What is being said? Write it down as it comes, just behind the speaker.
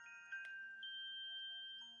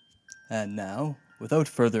And now, without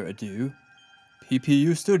further ado,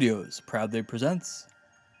 PPU Studios proudly presents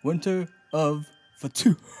Winter of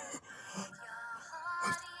Fatu.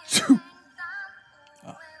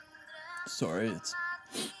 Sorry, it's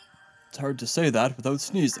hard to say that without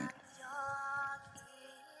sneezing.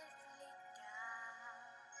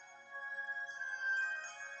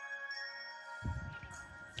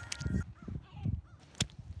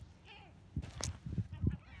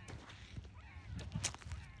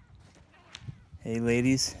 Hey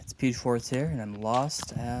ladies, it's Pete Schwartz here, and I'm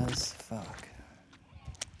lost as fuck.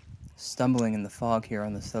 Stumbling in the fog here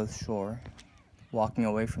on the South Shore, walking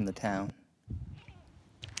away from the town,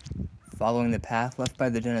 following the path left by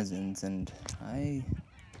the denizens, and I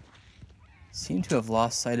seem to have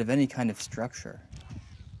lost sight of any kind of structure,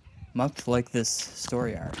 much like this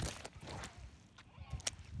story arc.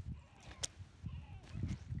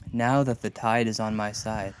 Now that the tide is on my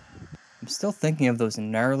side, I'm still thinking of those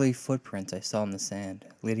gnarly footprints I saw in the sand,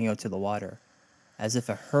 leading out to the water, as if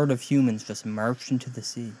a herd of humans just marched into the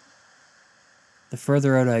sea. The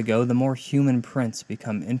further out I go, the more human prints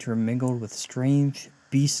become intermingled with strange,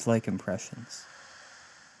 beast-like impressions,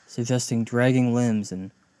 suggesting dragging limbs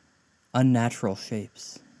and unnatural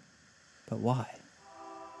shapes. But why?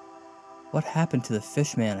 What happened to the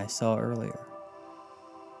fishman I saw earlier?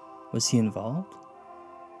 Was he involved?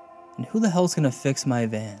 And who the hell's gonna fix my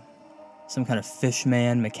van? Some kind of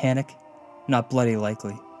fishman mechanic? Not bloody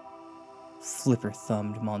likely.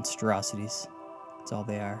 Flipper-thumbed monstrosities. That's all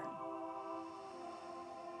they are.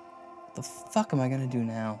 What the fuck am I gonna do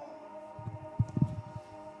now?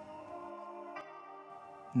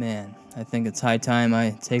 Man, I think it's high time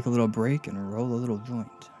I take a little break and roll a little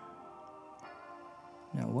joint.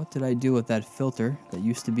 Now, what did I do with that filter that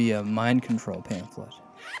used to be a mind control pamphlet?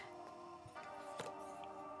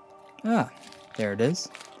 Ah, there it is.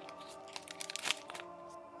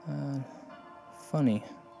 Funny.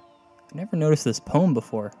 I never noticed this poem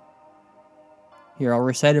before. Here, I'll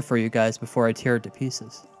recite it for you guys before I tear it to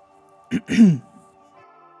pieces.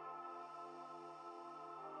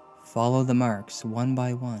 Follow the marks one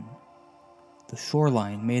by one, the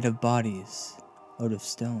shoreline made of bodies out of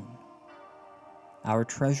stone. Our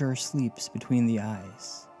treasure sleeps between the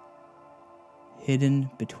eyes,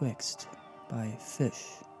 hidden betwixt by fish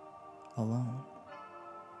alone.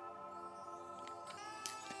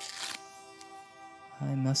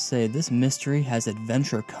 I must say, this mystery has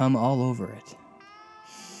adventure come all over it.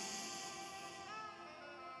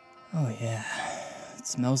 Oh yeah, it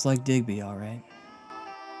smells like Digby, alright.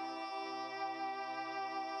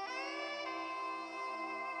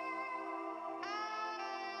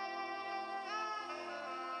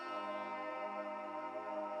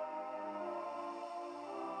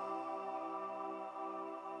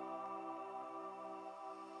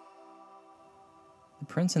 The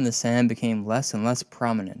prints in the sand became less and less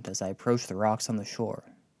prominent as I approached the rocks on the shore,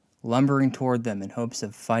 lumbering toward them in hopes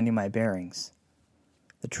of finding my bearings.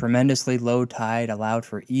 The tremendously low tide allowed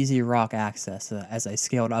for easy rock access as I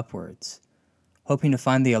scaled upwards, hoping to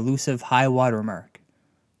find the elusive high water mark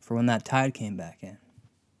for when that tide came back in.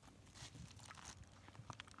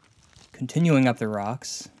 Continuing up the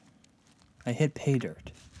rocks, I hit pay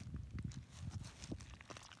dirt.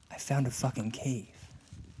 I found a fucking cave.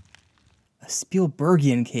 A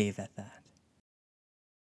Spielbergian cave at that.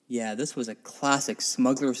 Yeah, this was a classic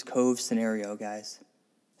Smuggler's Cove scenario, guys.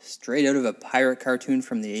 Straight out of a pirate cartoon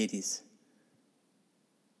from the 80s.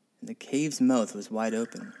 And the cave's mouth was wide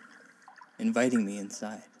open, inviting me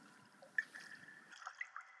inside.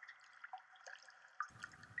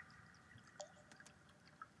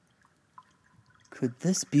 Could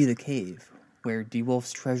this be the cave where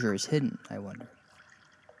DeWolf's treasure is hidden, I wondered.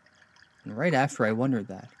 And right after I wondered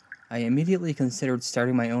that, I immediately considered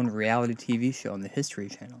starting my own reality TV show on the History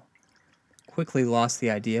Channel. Quickly lost the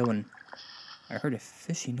idea when I heard a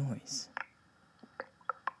fishy noise.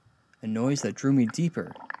 A noise that drew me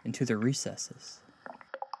deeper into the recesses.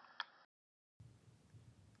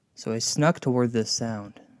 So I snuck toward this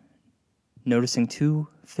sound, noticing two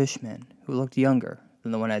fishmen who looked younger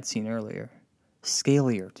than the one I'd seen earlier,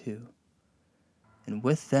 scalier too. And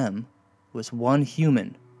with them was one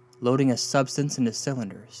human loading a substance into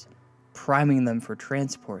cylinders, priming them for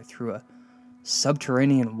transport through a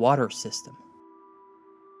subterranean water system.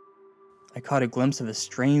 I caught a glimpse of a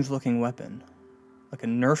strange-looking weapon, like a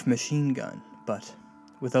Nerf machine gun, but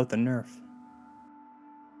without the Nerf.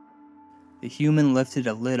 The human lifted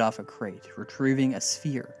a lid off a crate, retrieving a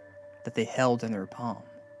sphere that they held in their palm.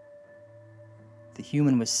 The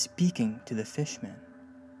human was speaking to the fishman,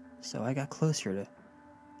 so I got closer to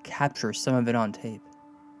capture some of it on tape.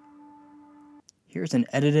 Here's an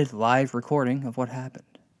edited live recording of what happened.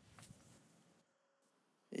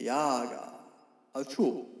 Yaga,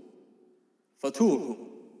 Achu, Fatuhu,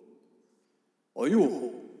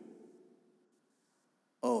 Oyuhu.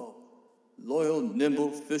 Oh, loyal,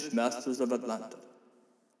 nimble fish masters of Atlanta,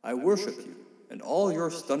 I worship you and all your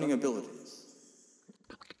stunning abilities.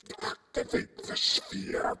 Activate the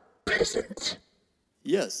sphere, peasant.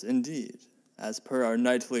 Yes, indeed. As per our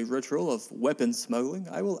nightly ritual of weapon smuggling,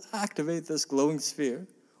 I will activate this glowing sphere,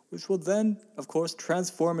 which will then, of course,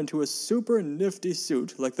 transform into a super nifty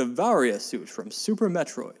suit like the Varia suit from Super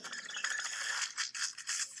Metroid.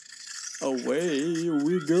 Away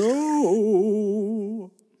we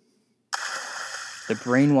go! The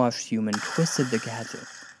brainwashed human twisted the gadget,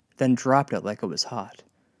 then dropped it like it was hot,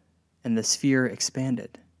 and the sphere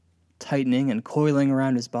expanded, tightening and coiling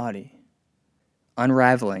around his body,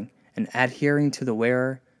 unraveling and adhering to the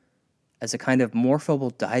wearer as a kind of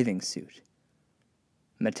morphable diving suit,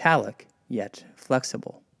 metallic yet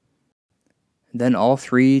flexible. Then all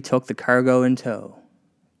three took the cargo in tow,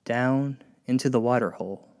 down into the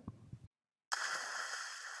waterhole.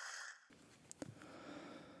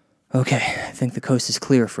 Okay, I think the coast is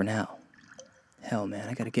clear for now. Hell, man,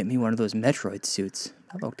 I gotta get me one of those Metroid suits.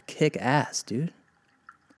 That looked kick-ass, dude.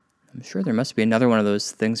 I'm sure there must be another one of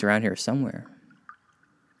those things around here somewhere.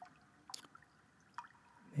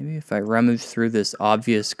 Maybe if I rummage through this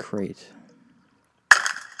obvious crate.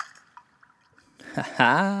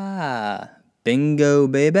 Ha-ha! Bingo,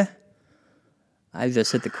 baby. I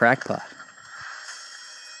just hit the crackpot.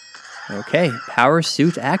 Okay, power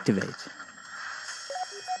suit activate.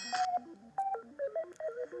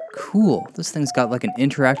 Cool, this thing's got like an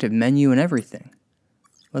interactive menu and everything.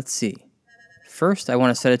 Let's see. First, I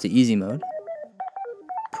want to set it to easy mode.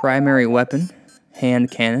 Primary weapon,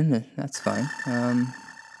 hand cannon, that's fine.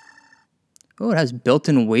 Oh, it has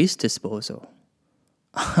built-in waste disposal.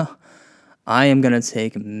 I am gonna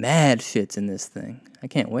take mad shits in this thing. I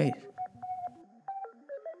can't wait.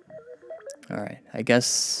 Alright, I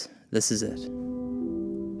guess this is it.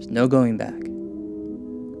 There's no going back.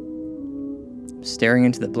 I'm staring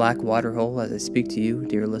into the black water hole as I speak to you,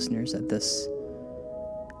 dear listeners, at this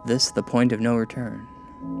the point of no return.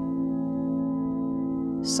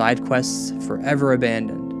 Side quests forever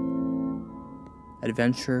abandoned.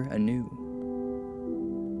 Adventure anew.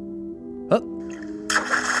 Oh!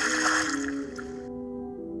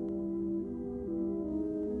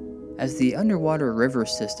 As the underwater river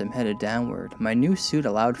system headed downward, my new suit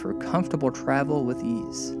allowed for comfortable travel with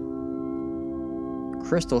ease.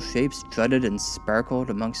 Crystal shapes jutted and sparkled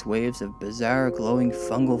amongst waves of bizarre glowing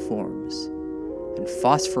fungal forms and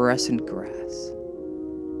phosphorescent grass.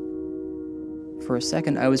 For a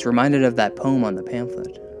second, I was reminded of that poem on the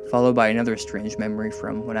pamphlet, followed by another strange memory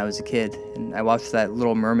from when I was a kid, and I watched that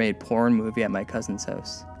Little Mermaid porn movie at my cousin's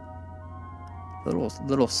house.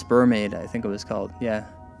 Little Spermaid, I think it was called, yeah.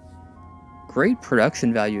 Great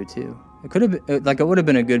production value, too. It could have been, it would have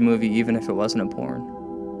been a good movie even if it wasn't a porn.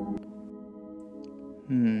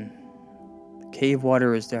 The cave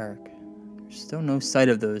water is dark. There's still no sight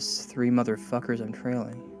of those three motherfuckers I'm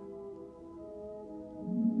trailing.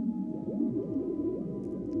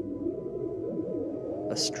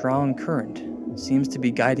 A strong current seems to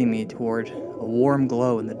be guiding me toward a warm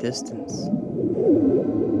glow in the distance.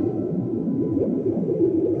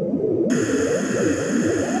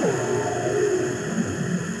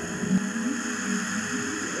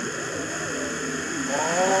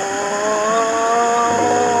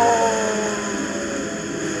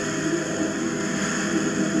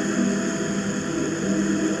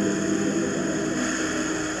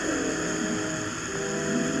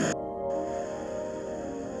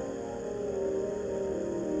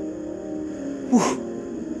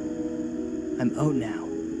 I'm out now,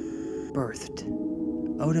 birthed,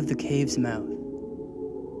 out of the cave's mouth.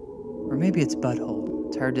 Or maybe it's butthole,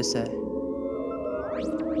 it's hard to say.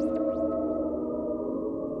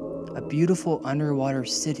 A beautiful underwater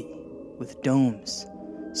city with domes,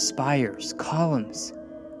 spires, columns,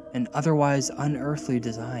 and otherwise unearthly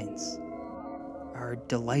designs are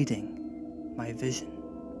delighting my vision.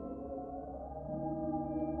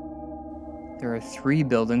 There are 3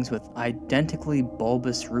 buildings with identically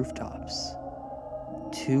bulbous rooftops.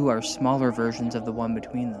 2 are smaller versions of the one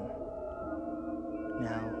between them.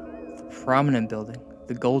 Now, the prominent building,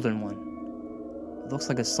 the golden one, it looks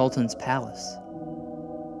like a sultan's palace.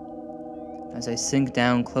 As I sink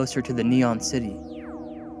down closer to the neon city,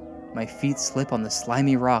 my feet slip on the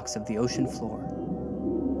slimy rocks of the ocean floor.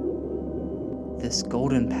 This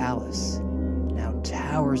golden palace now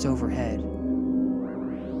towers overhead,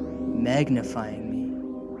 magnifying me,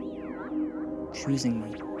 choosing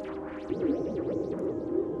me.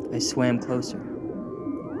 I swam closer.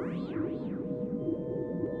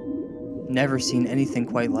 Never seen anything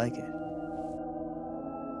quite like it.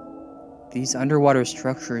 These underwater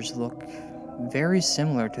structures look very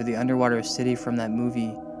similar to the underwater city from that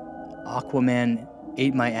movie Aquaman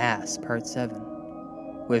Ate My Ass, Part 7,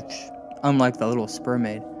 which, unlike The Little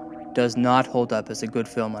Spermaid, does not hold up as a good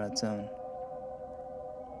film on its own.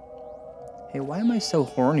 Hey, why am I so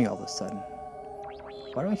horny all of a sudden?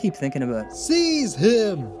 Why do I keep thinking about... Seize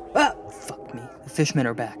him! Ah! Fuck me. The fishmen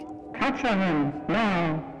are back. Capture him,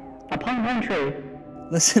 now, upon entry.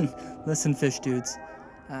 Listen, fish dudes.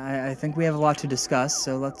 I think we have a lot to discuss,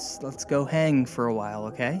 so let's go hang for a while,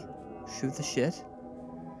 okay? Shoot the shit.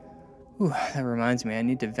 Whew, that reminds me, I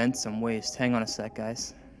need to vent some waste. Hang on a sec,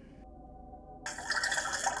 guys.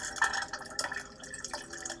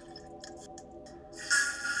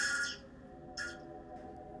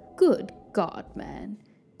 Good God, man.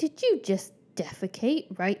 Did you just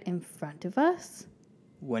defecate right in front of us?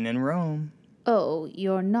 When in Rome. Oh,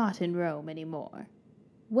 you're not in Rome anymore.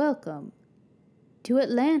 Welcome to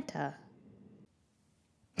Atlanta.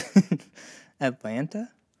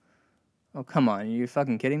 Atlanta? Oh, come on, are you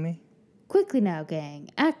fucking kidding me? Quickly now,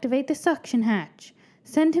 gang. Activate the suction hatch.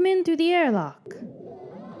 Send him in through the airlock.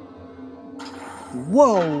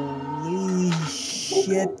 Holy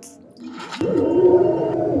shit.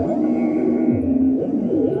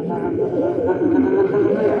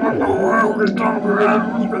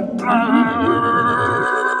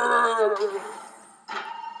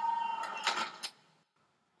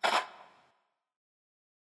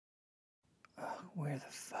 Where the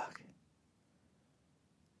fuck?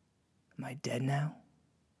 Am I dead now?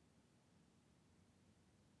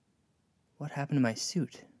 What happened to my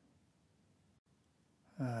suit?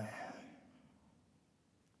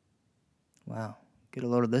 Wow, get a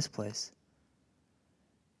load of this place.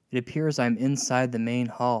 It appears I'm inside the main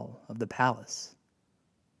hall of the palace.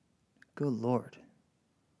 Good lord.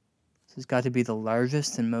 This has got to be the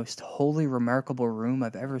largest and most wholly remarkable room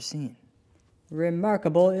I've ever seen.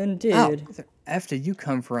 Remarkable indeed. Ow, where the F did you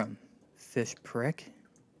come from, fish prick?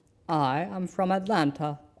 I am from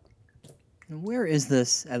Atlanta. And where is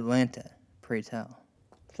this Atlanta, pray tell?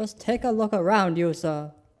 Just take a look around you,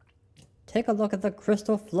 sir. Take a look at the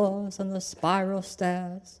crystal floors and the spiral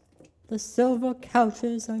stairs, the silver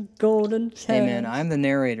couches and golden chairs. Hey man, I'm the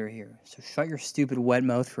narrator here, so shut your stupid wet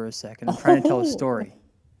mouth for a second. I'm trying to tell a story.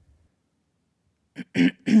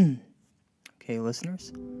 Okay,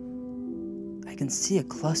 listeners? I can see a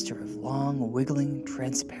cluster of long, wiggling,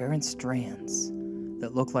 transparent strands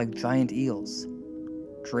that look like giant eels,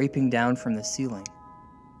 draping down from the ceiling,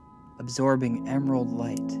 absorbing emerald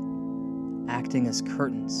light, acting as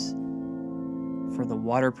curtains for the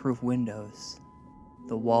waterproof windows.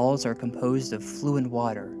 The walls are composed of fluent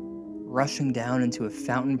water, rushing down into a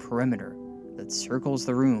fountain perimeter that circles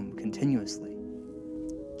the room continuously.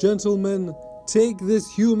 Gentlemen, take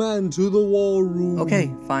this human to the war room.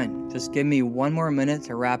 Okay, fine. Just give me one more minute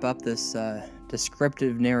to wrap up this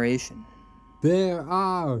descriptive narration. There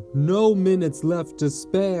are no minutes left to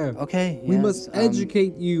spare. Okay, We yes, must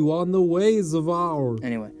educate you on the ways of our...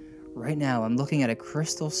 Anyway, right now I'm looking at a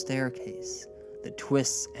crystal staircase that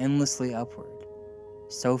twists endlessly upward,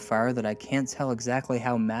 so far that I can't tell exactly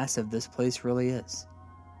how massive this place really is.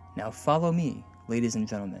 Now follow me, ladies and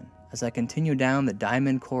gentlemen, as I continue down the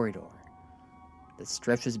diamond corridor that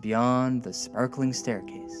stretches beyond the sparkling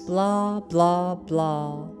staircase. Blah, blah,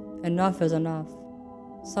 blah. Enough is enough.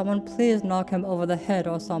 Someone please knock him over the head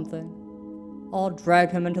or something. I'll drag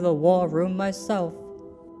him into the war room myself.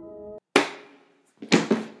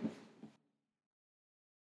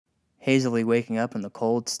 Hazily waking up on the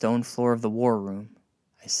cold stone floor of the war room,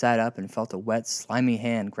 I sat up and felt a wet, slimy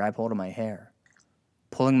hand grab hold of my hair,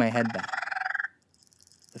 pulling my head back.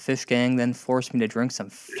 The fish gang then forced me to drink some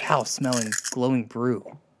foul-smelling, glowing brew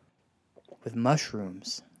with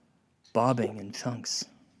mushrooms bobbing in chunks.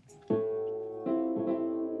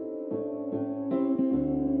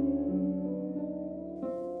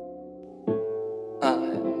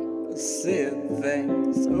 I'm seeing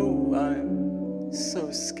things, oh, I'm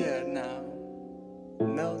so scared now.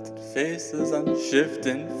 Melted faces on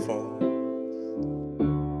shifting forms.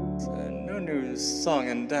 No new song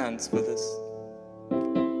and dance for this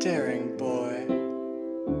daring boy.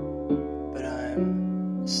 But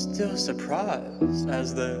I'm still surprised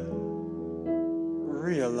as they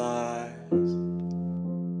realized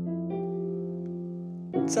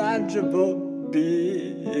tangible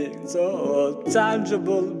beings, oh,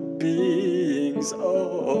 tangible beings,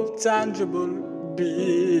 oh, tangible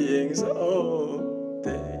beings, oh,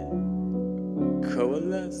 they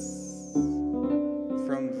coalesce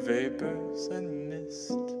from vapors and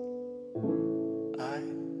mist, I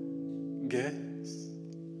guess.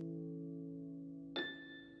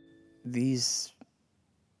 these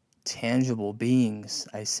tangible beings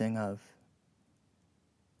I sing of?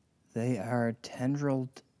 They are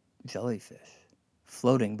tendrilled jellyfish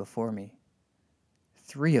floating before me.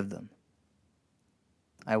 3 of them.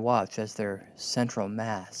 I watch as their central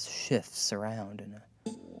mass shifts around in a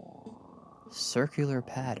circular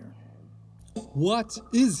pattern. What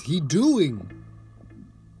is he doing?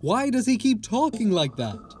 Why does he keep talking like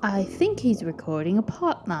that? I think he's recording a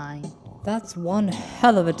potline. That's one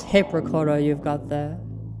hell of a tape recorder you've got there.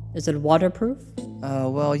 Is it waterproof?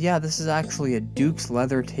 Well, yeah, this is actually a Duke's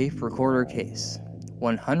leather tape recorder case.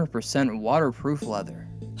 100% waterproof leather.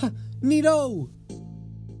 Neato!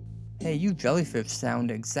 Hey, you jellyfish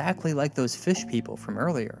sound exactly like those fish people from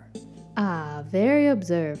earlier. Ah, very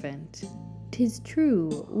observant. 'Tis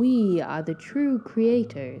true, we are the true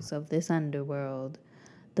creators of this underworld.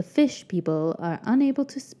 The fish people are unable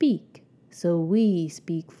to speak, so we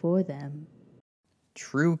speak for them.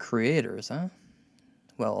 True creators, huh?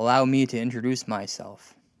 Well, allow me to introduce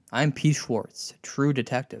myself. I'm Pete Schwartz, true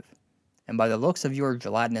detective. And by the looks of your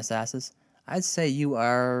gelatinous asses, I'd say you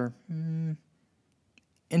are...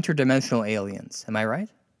 interdimensional aliens, am I right?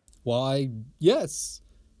 Why, yes.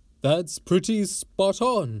 That's pretty spot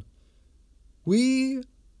on. We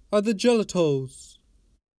are the Gelatos.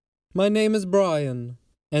 My name is Brian,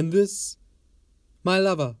 and this, my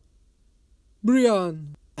lover,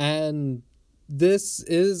 Brian. And this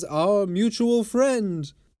is our mutual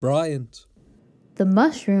friend, Bryant. The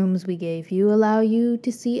mushrooms we gave you allow you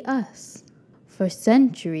to see us. For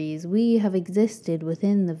centuries we have existed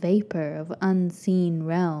within the vapor of unseen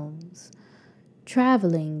realms,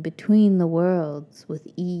 traveling between the worlds with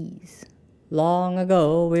ease. Long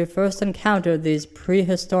ago, we first encountered these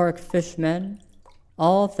prehistoric fishmen,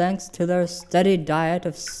 all thanks to their steady diet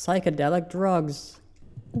of psychedelic drugs.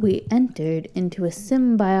 We entered into a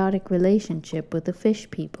symbiotic relationship with the fish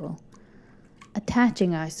people,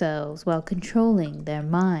 attaching ourselves while controlling their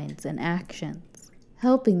minds and actions,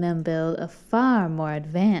 helping them build a far more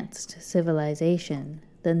advanced civilization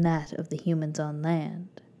than that of the humans on land.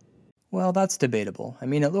 Well, that's debatable. I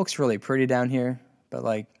mean, it looks really pretty down here, but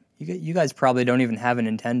you guys probably don't even have a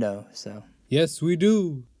Nintendo, so... Yes, we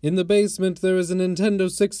do. In the basement there is a Nintendo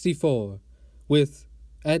 64 with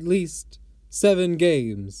at least 7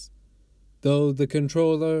 games, though the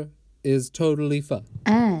controller is totally fun.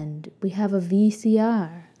 And we have a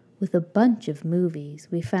VCR with a bunch of movies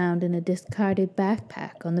we found in a discarded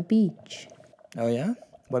backpack on the beach. Oh yeah?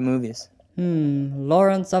 What movies?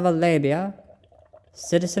 Lawrence of Arabia,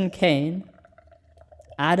 Citizen Kane,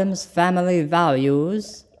 Adam's Family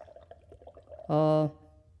Values,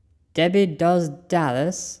 Debbie Does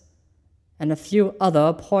Dallas, and a few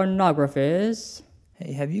other pornographies.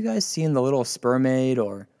 Hey, have you guys seen The Little Spermaid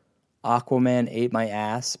or Aquaman Ate My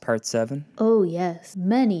Ass, Part 7? Oh yes,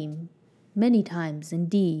 many, many times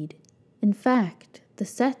indeed. In fact, the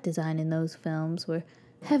set design in those films were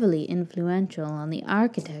heavily influential on the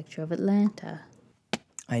architecture of Atlanta.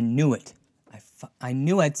 I knew it. I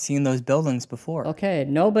knew I'd seen those buildings before. Okay,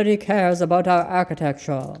 nobody cares about our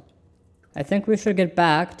architecture. I think we should get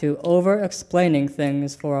back to over-explaining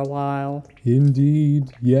things for a while. Indeed,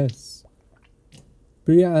 yes.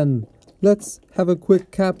 Brienne, let's have a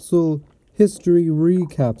quick history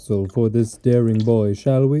recapsule for this daring boy,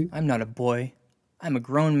 shall we? I'm not a boy. I'm a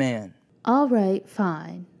grown man. All right,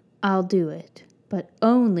 fine. I'll do it, but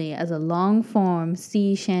only as a long-form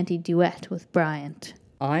sea shanty duet with Bryant.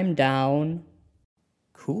 I'm down.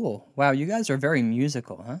 Cool. Wow, you guys are very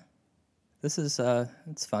musical, huh? This is,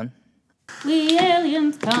 it's fun. We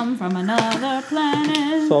aliens come from another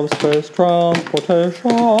planet. Subspace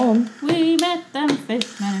transportation. We met them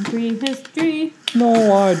fishmen in prehistory.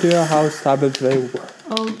 No idea how savage they were.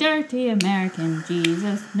 Oh, dirty American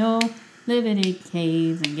Jesus, no. Living in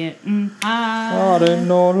caves and getting high. That ain't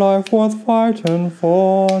no life worth fighting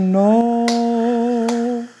for,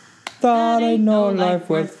 no. That ain't no life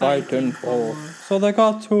worth fighting for. So they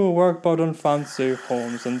got to work building fancy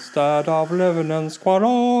homes instead of living in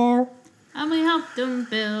squalor. And we helped them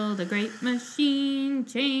build a great machine,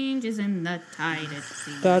 changes in the tide at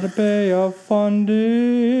sea. That Bay of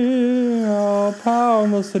Fundy, our power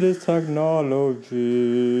in the city's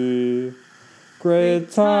technology. Great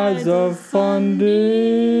tides of Fundy,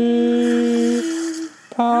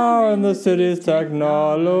 power in the city's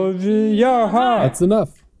technology. Yeah, That's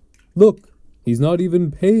enough. Look, he's not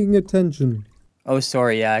even paying attention. Oh,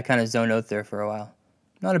 sorry, yeah, I kind of zoned out there for a while.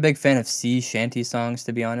 Not a big fan of sea shanty songs,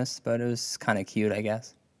 to be honest, but it was kind of cute, I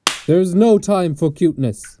guess. There's no time for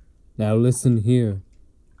cuteness. Now listen here.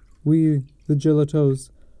 We, the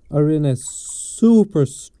Gelatos, are in a super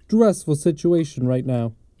stressful situation right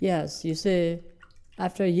now. Yes, you see,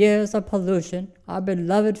 After years of pollution, our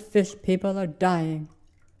beloved fish people are dying,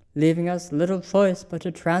 leaving us little choice but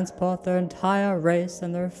to transport their entire race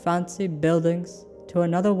and their fancy buildings to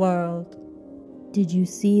another world. Did you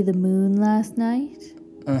see the moon last night?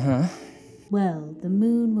 Uh-huh. Well, the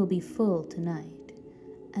moon will be full tonight,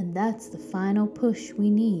 and that's the final push we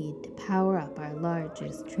need to power up our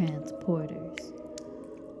largest transporters.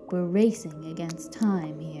 We're racing against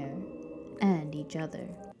time here, and each other.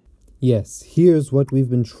 Yes, here's what we've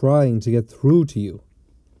been trying to get through to you.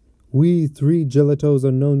 We three Gelatos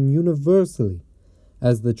are known universally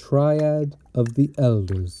as the Triad of the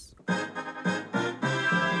Elders.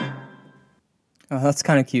 Oh, that's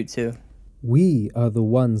kind of cute, too. We are the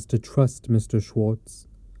ones to trust, Mr. Schwartz.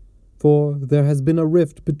 For there has been a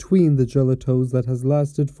rift between the Gelatos that has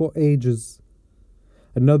lasted for ages.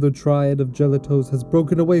 Another triad of Gelatos has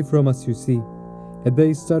broken away from us, you see, and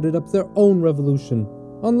they started up their own revolution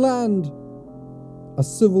on land. A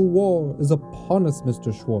civil war is upon us,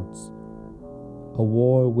 Mr. Schwartz. A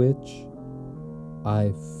war which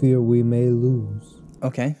I fear we may lose.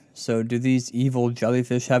 Okay, so do these evil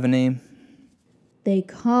jellyfish have a name? They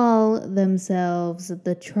call themselves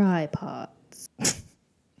the tripods.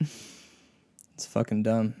 It's fucking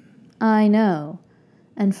dumb. I know.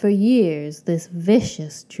 And for years, this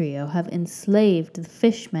vicious trio have enslaved the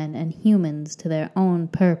fishmen and humans to their own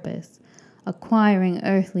purpose, acquiring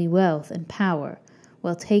earthly wealth and power,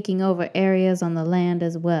 while taking over areas on the land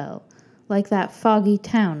as well, like that foggy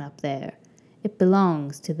town up there. It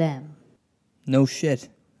belongs to them. No shit.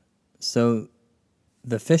 So,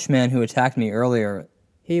 the fishman who attacked me earlier,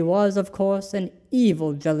 He was, of course, an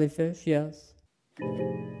evil jellyfish, yes.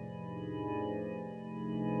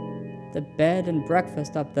 The bed and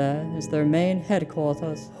breakfast up there is their main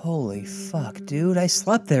headquarters. holy fuck, dude, I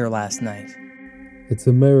slept there last night. It's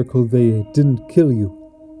a miracle they didn't kill you.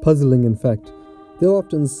 Puzzling, in fact. They'll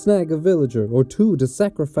often snag a villager or two to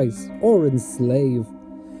sacrifice or enslave.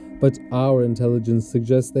 But our intelligence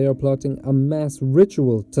suggests they are plotting a mass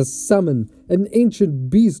ritual to summon an ancient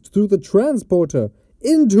beast through the transporter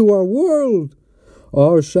into our world.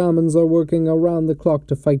 Our shamans are working around the clock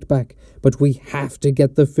to fight back, but we have to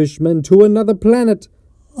get the fishmen to another planet.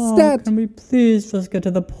 Stat! Can we please just get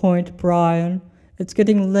to the point, Brian? It's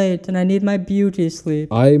getting late and I need my beauty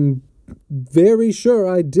sleep. I'm very sure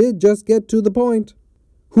I did just get to the point.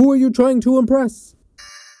 Who are you trying to impress?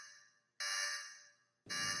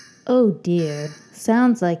 Oh dear,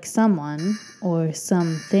 sounds like someone, or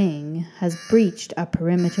something, has breached our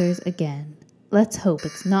perimeters again. Let's hope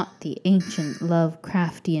it's not the ancient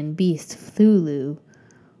Lovecraftian beast Cthulhu,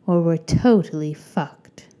 or we're totally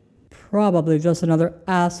fucked. Probably just another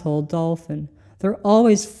asshole dolphin. They're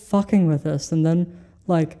always fucking with us and then,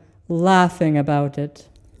 laughing about it.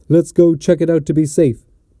 Let's go check it out to be safe.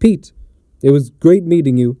 Pete, it was great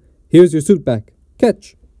meeting you. Here's your suit back.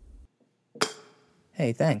 Catch.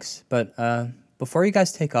 Hey, thanks. But, before you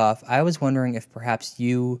guys take off, I was wondering if perhaps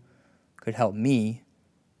you could help me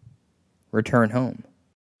return home.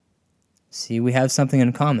 See, we have something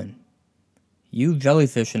in common. You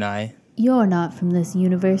jellyfish and I. You're not from this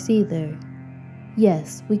universe either.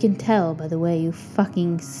 Yes, we can tell by the way you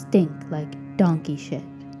fucking stink like donkey shit.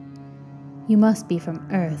 You must be from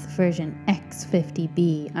Earth version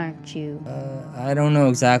X50B, aren't you? I don't know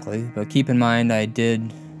exactly, but keep in mind I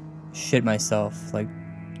did shit myself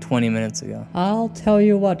 20 minutes ago. I'll tell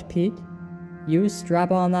you what, Pete. You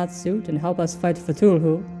strap on that suit and help us fight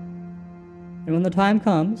Cthulhu. And when the time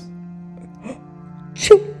comes,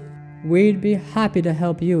 we'd be happy to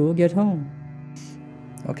help you get home.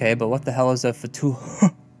 Okay, but what the hell is a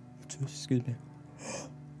Cthulhu? Excuse me.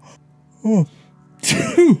 Oh.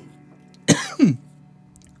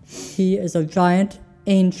 He is a giant,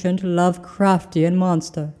 ancient, Lovecraftian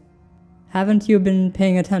monster. Haven't you been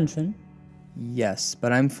paying attention? Yes,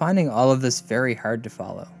 but I'm finding all of this very hard to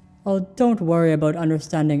follow. Oh, don't worry about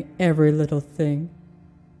understanding every little thing.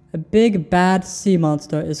 A big, bad sea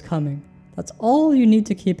monster is coming. That's all you need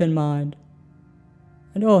to keep in mind.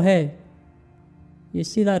 And oh, hey. You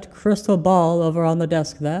see that crystal ball over on the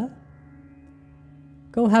desk there?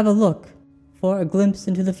 Go have a look for a glimpse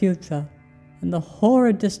into the future and the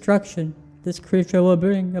horrid destruction this creature will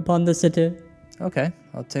bring upon the city. Okay,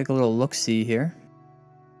 I'll take a little look-see here.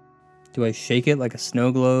 Do I shake it like a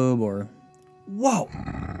snow globe, or... Whoa!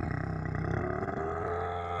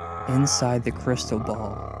 Inside the crystal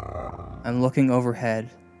ball, I'm looking overhead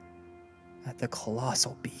at the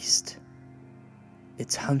colossal beast.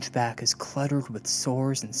 Its hunchback is cluttered with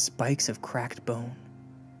sores and spikes of cracked bone.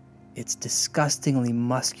 Its disgustingly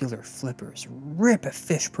muscular flippers rip a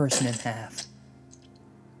fish person in half.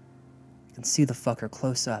 You can see the fucker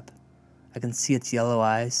close up, I can see its yellow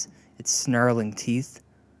eyes, its snarling teeth.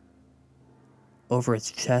 Over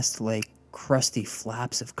its chest lay crusty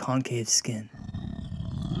flaps of concave skin.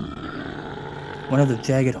 One of the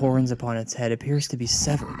jagged horns upon its head appears to be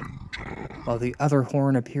severed, while the other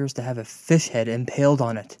horn appears to have a fish head impaled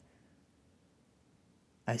on it.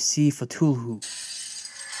 I see Fatulhu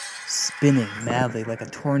spinning madly like a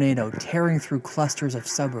tornado, tearing through clusters of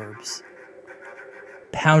suburbs,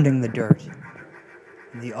 pounding the dirt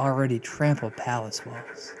and the already trampled palace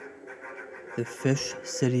walls. The fish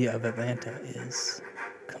city of Atlanta is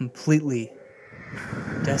completely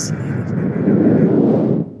decimated.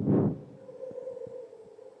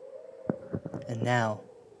 And now,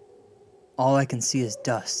 all I can see is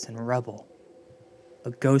dust and rubble.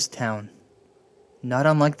 A ghost town, not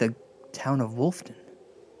unlike the town of Wolfton.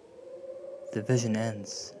 The vision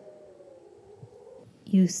ends.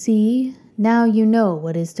 You see, now you know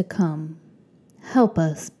what is to come. Help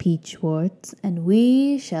us, Peachworts, and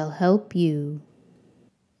we shall help you.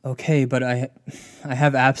 Okay, but I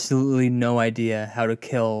have absolutely no idea how to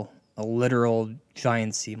kill a literal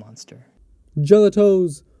giant sea monster.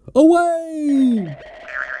 Gelatos, away!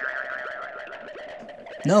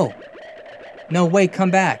 No, wait,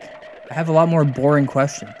 come back. I have a lot more boring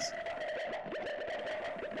questions.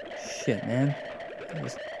 Shit, man. I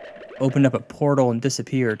just opened up a portal and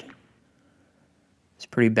disappeared. It's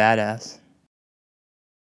pretty badass.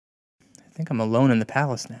 I think I'm alone in the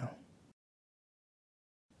palace now.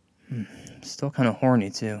 I'm still kind of horny,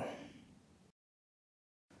 too.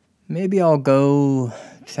 Maybe I'll go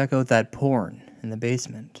check out that porn in the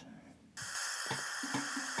basement.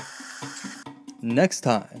 Next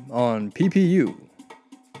time on PPU.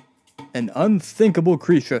 An unthinkable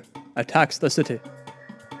creature attacks the city.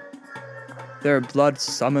 Their blood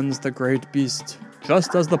summons the great beast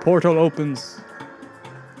just as the portal opens.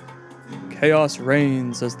 Chaos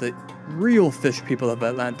reigns as the real fish people of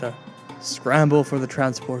Atlanta scramble for the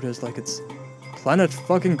transporters like it's planet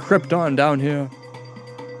fucking Krypton down here.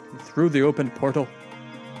 And through the opened portal,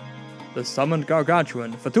 the summoned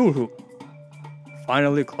gargantuan Fatulhu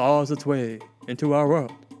finally claws its way into our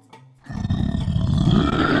world.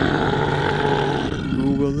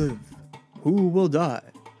 Who will live? Who will die?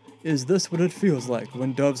 Is this what it feels like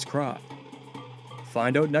when doves cry?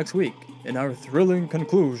 Find out next week in our thrilling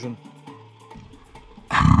conclusion.